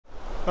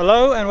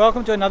Hello and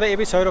welcome to another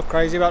episode of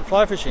Crazy About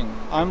Fly Fishing.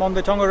 I'm on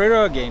the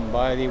Tongariro again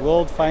by the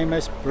world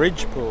famous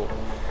bridge pool.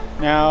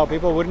 Now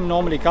people wouldn't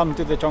normally come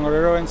to the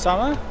Tongariro in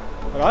summer,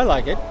 but I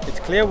like it.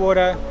 It's clear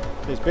water,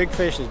 there's big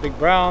fish, there's big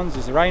browns,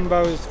 there's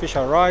rainbows, fish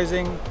are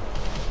rising,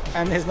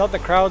 and there's not the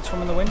crowds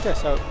from in the winter,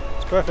 so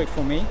it's perfect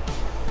for me.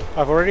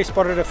 I've already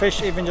spotted a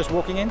fish even just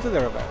walking into the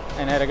river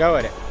and had a go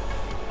at it.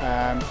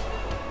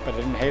 But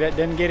I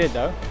didn't get it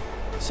though.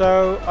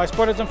 So I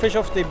spotted some fish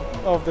off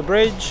the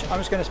bridge. I'm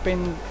just going to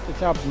spend,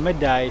 it's now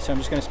midday, so I'm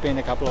just going to spend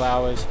a couple of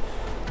hours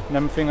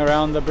nymphing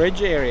around the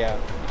bridge area.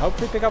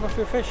 Hopefully pick up a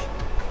few fish.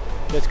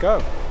 Let's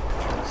go.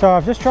 So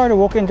I've just tried to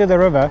walk into the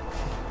river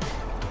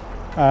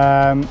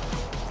and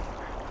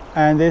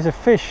there's a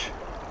fish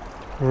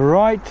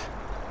right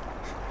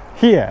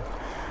here.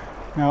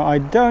 Now I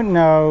don't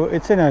know,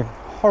 it's in a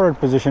horrid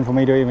position for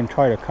me to even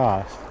try to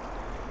cast.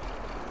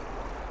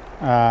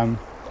 I'm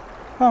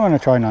going to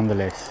try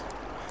nonetheless.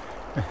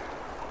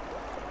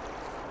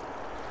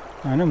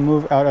 I'm going to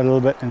move out a little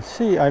bit and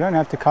see. I don't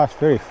have to cast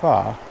very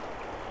far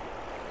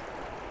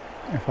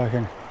if I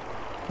can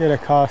get a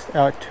cast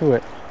out to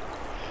it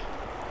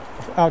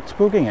without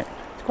spooking it.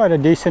 It's quite a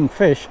decent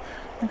fish.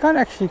 I can't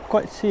actually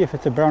quite see if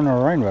it's a brown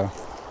or a rainbow.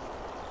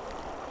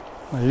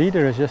 My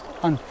leader is just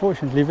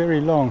unfortunately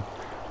very long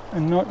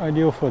and not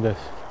ideal for this.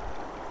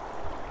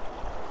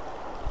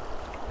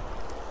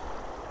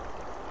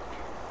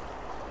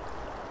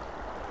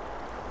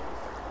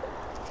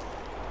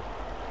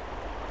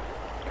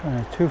 Kind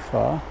of too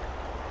far.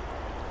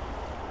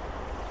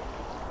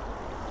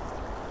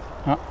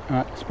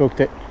 Oh, spooked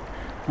it.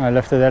 I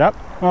lifted that up.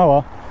 Oh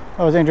well,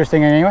 that was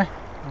interesting anyway.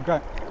 Okay,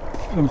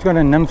 so I'm just going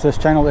to nymph this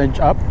channel edge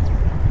up.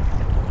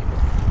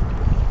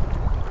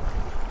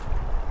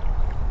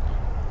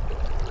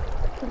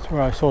 That's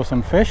where I saw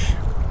some fish.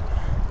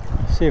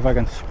 Let's see if I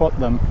can spot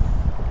them.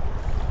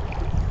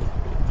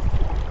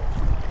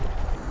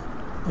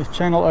 These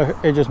channel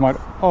edges might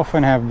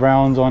often have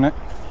browns on it.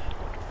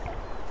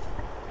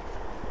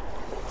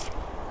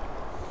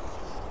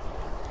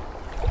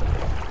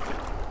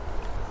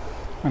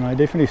 And I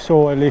definitely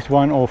saw at least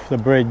one off the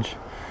bridge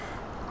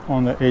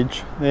on the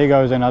edge. There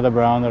goes another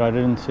brown that I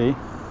didn't see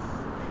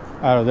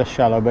out of this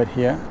shallow bit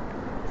here.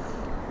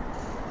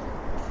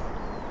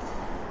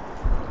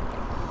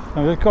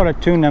 I've just got a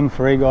 2 nymph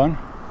rig on.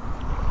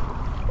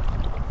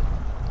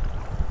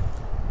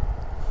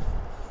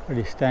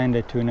 Pretty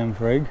standard 2 nymph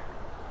rig.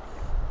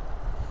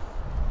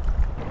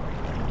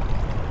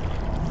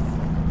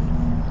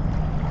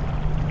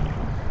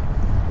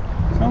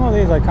 Some of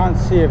these I can't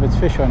see if it's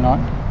fish or not.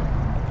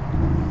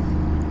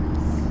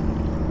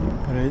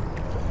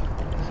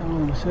 Some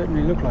of them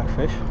certainly look like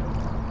fish.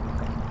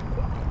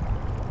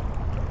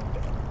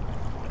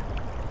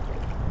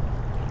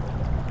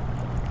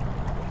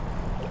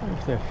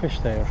 If they're fish,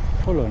 they are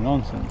full of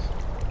nonsense.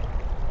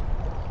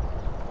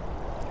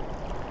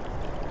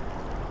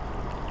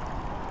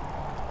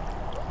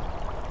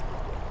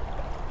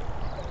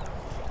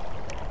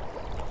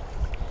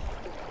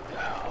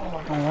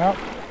 Well,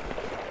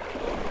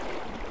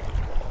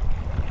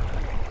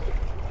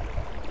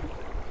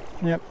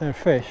 yep, they're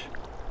fish.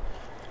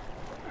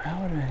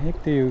 How the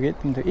heck do you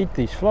get them to eat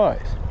these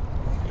flies?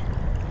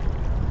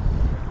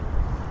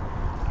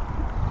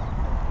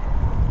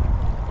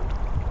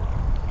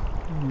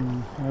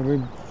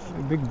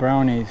 Big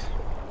brownies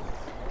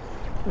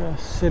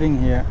just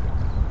sitting here.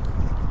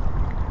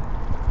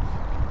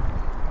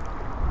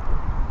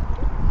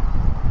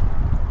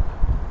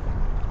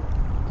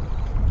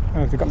 I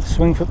have to come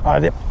swing for. Ah,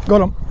 there.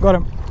 Got him! Got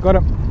him! Got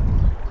him!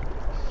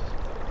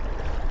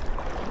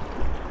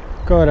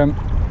 Got him!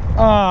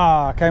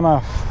 Ah, came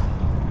off.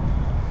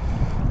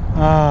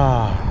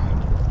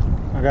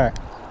 Ah, okay.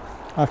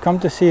 I've come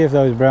to see if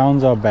those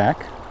browns are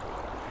back,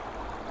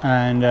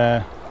 and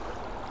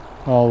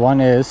well, one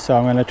is, so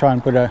I'm going to try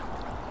and put a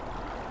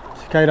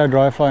cicada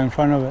dry fly in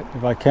front of it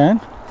if I can.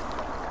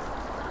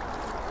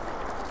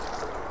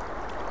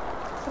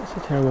 That's a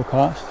terrible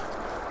cast.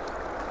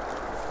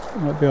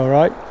 It might be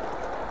alright.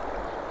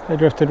 They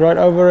drifted right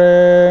over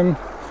him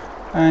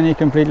and he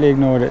completely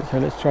ignored it, so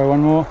let's try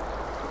one more.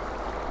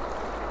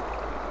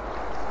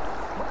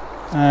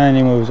 And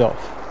he moves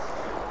off.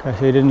 Okay,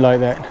 so he didn't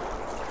like that.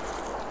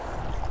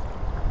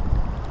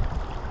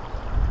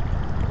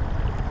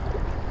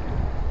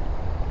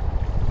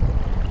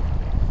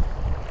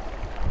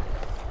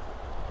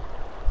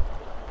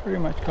 Pretty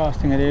much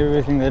casting at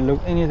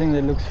anything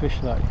that looks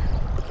fish-like.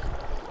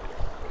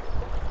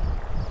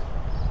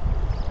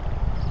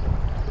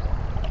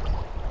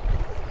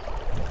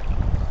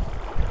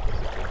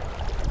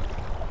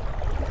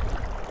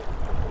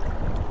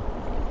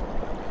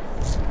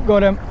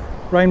 Got him,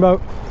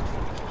 rainbow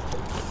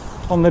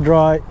on the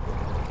dry.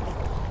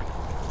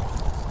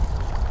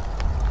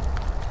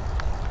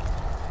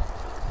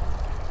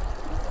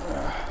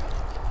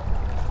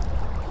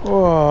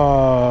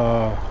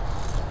 Whoa.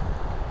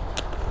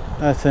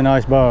 That's a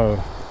nice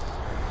bow.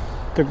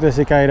 Took the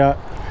cicada.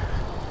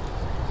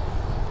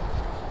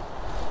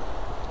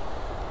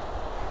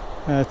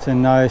 That's a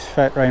nice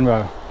fat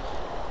rainbow.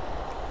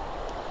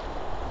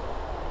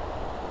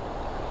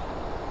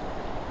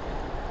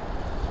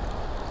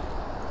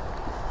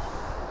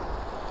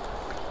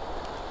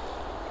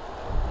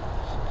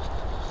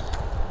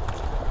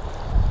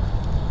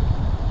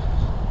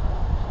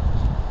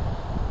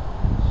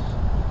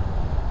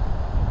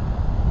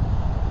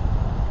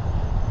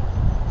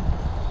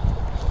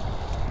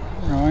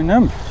 my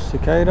nymph,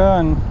 cicada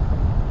and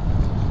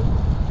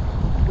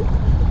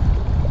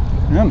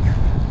nymph.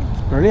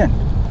 It's brilliant.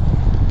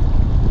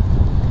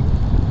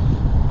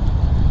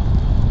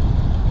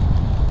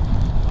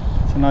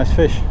 It's a nice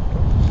fish.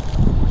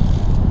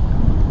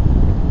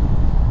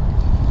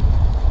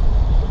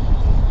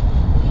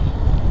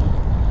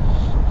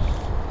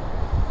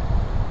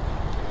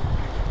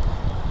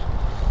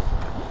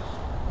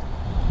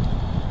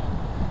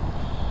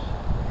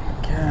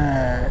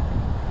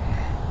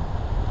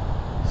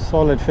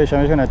 Solid fish.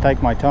 I'm just going to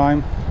take my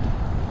time.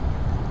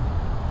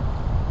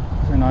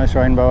 It's a nice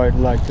rainbow. I'd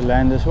like to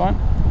land this one.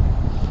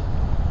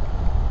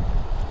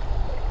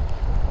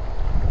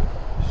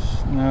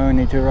 No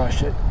need to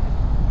rush it.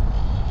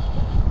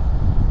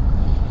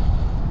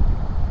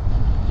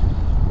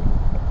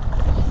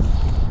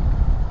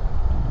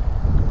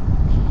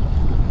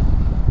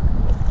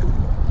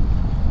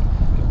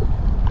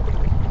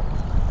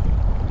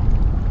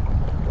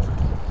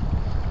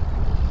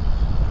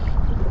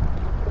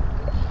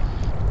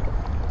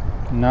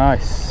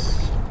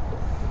 Nice.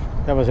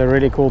 That was a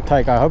really cool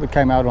take. I hope it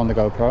came out on the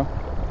GoPro.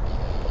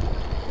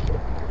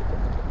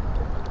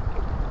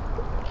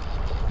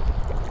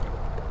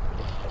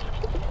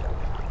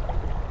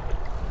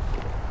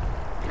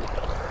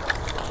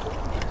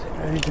 Is it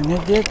ready to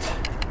net yet?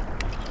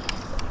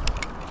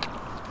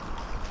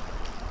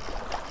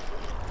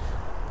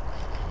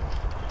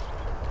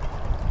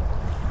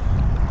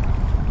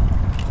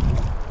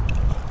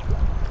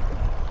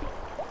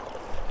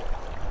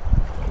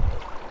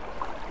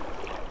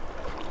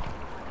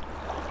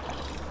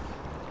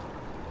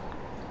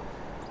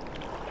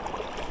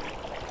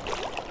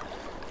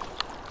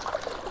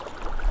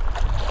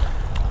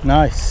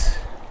 Nice,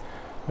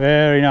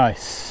 very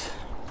nice.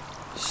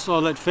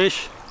 Solid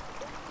fish.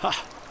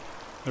 Ha.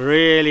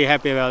 Really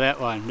happy about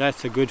that one.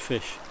 That's a good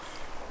fish.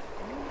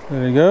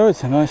 There we go,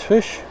 it's a nice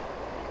fish.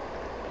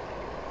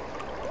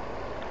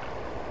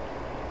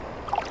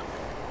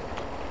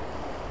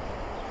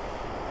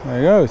 There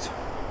he goes.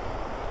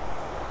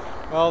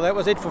 Well, that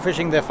was it for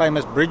fishing the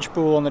famous bridge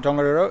pool on the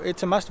Tongariro.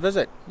 It's a must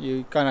visit.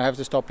 You kind of have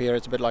to stop here.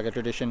 It's a bit like a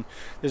tradition.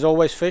 There's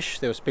always fish.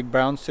 There was big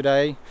browns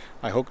today.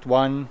 I hooked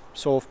one,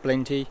 saw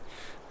plenty.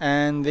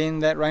 And then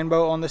that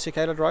rainbow on the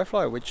cicada dry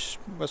fly, which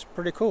was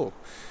pretty cool.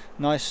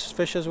 Nice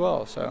fish as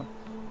well. So,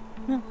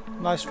 yeah,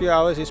 nice few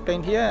hours you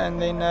spent here.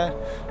 And then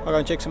I'll go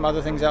and check some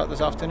other things out this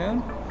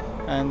afternoon.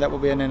 And that will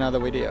be in another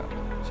video.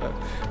 So,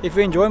 if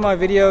you enjoy my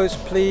videos,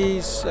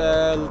 please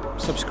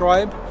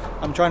subscribe.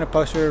 I'm trying to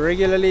post very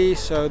regularly,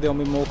 so there'll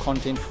be more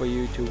content for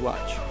you to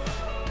watch.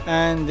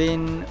 And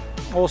then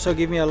also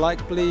give me a like,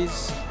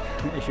 please,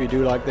 if you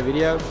do like the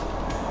video.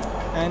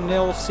 And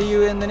I'll see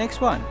you in the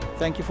next one.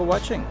 Thank you for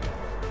watching.